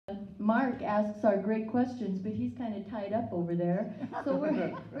Mark asks our great questions, but he's kind of tied up over there. So we're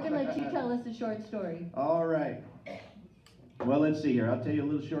going to let you tell us a short story. All right. Well, let's see here. I'll tell you a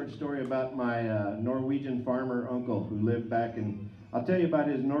little short story about my Norwegian farmer uncle who lived back in, I'll tell you about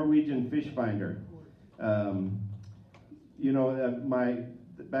his Norwegian fish finder. You know,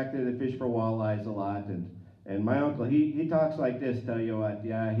 back there they fish for walleyes a lot, and my uncle, he talks like this, tell you what,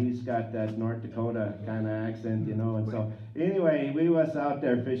 yeah, he's got that North Dakota kind of accent, you know, and so, anyway, we was out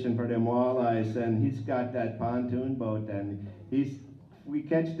there fishing for them walleyes, and he's got that pontoon boat, and we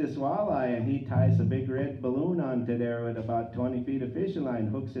catch this walleye, and he ties a big red balloon onto there with about 20 feet of fishing line,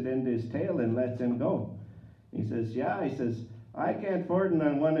 hooks it into his tail, and lets him go. He says, yeah, he says, I can't afford it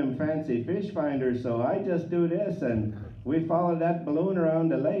on one of them fancy fish finders, so I just do this, and we follow that balloon around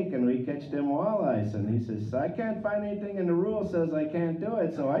the lake, and we catch them walleyes. And he says, I can't find anything in the rule says I can't do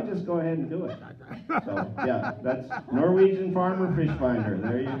it, so I just go ahead and do it. So, yeah, that's Norwegian farmer fish finder.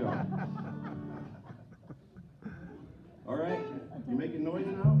 There you go. All right, you making noise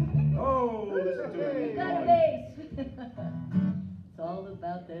now? Oh, listen to it. We got a bass. It's all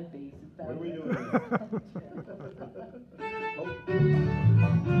about that bass. What are we doing? Oh.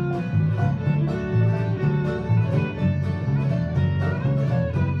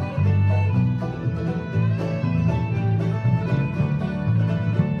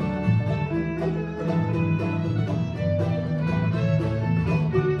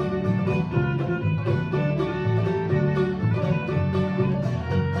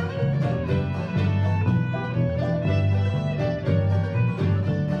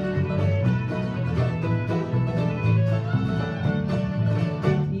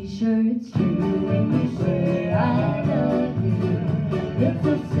 It's true when you say I love you. It's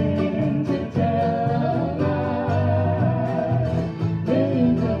a sin to tell a lie.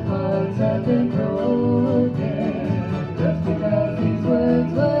 Millions of hearts have been broken just because these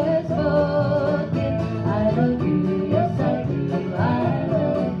words were spoken. I love you, yes I do, I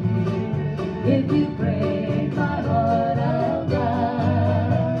love you. If you break my heart, I'll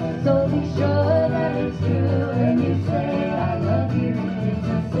die. So be sure that it's true when you say I love you. It's a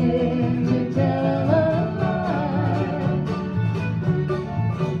sin to tell.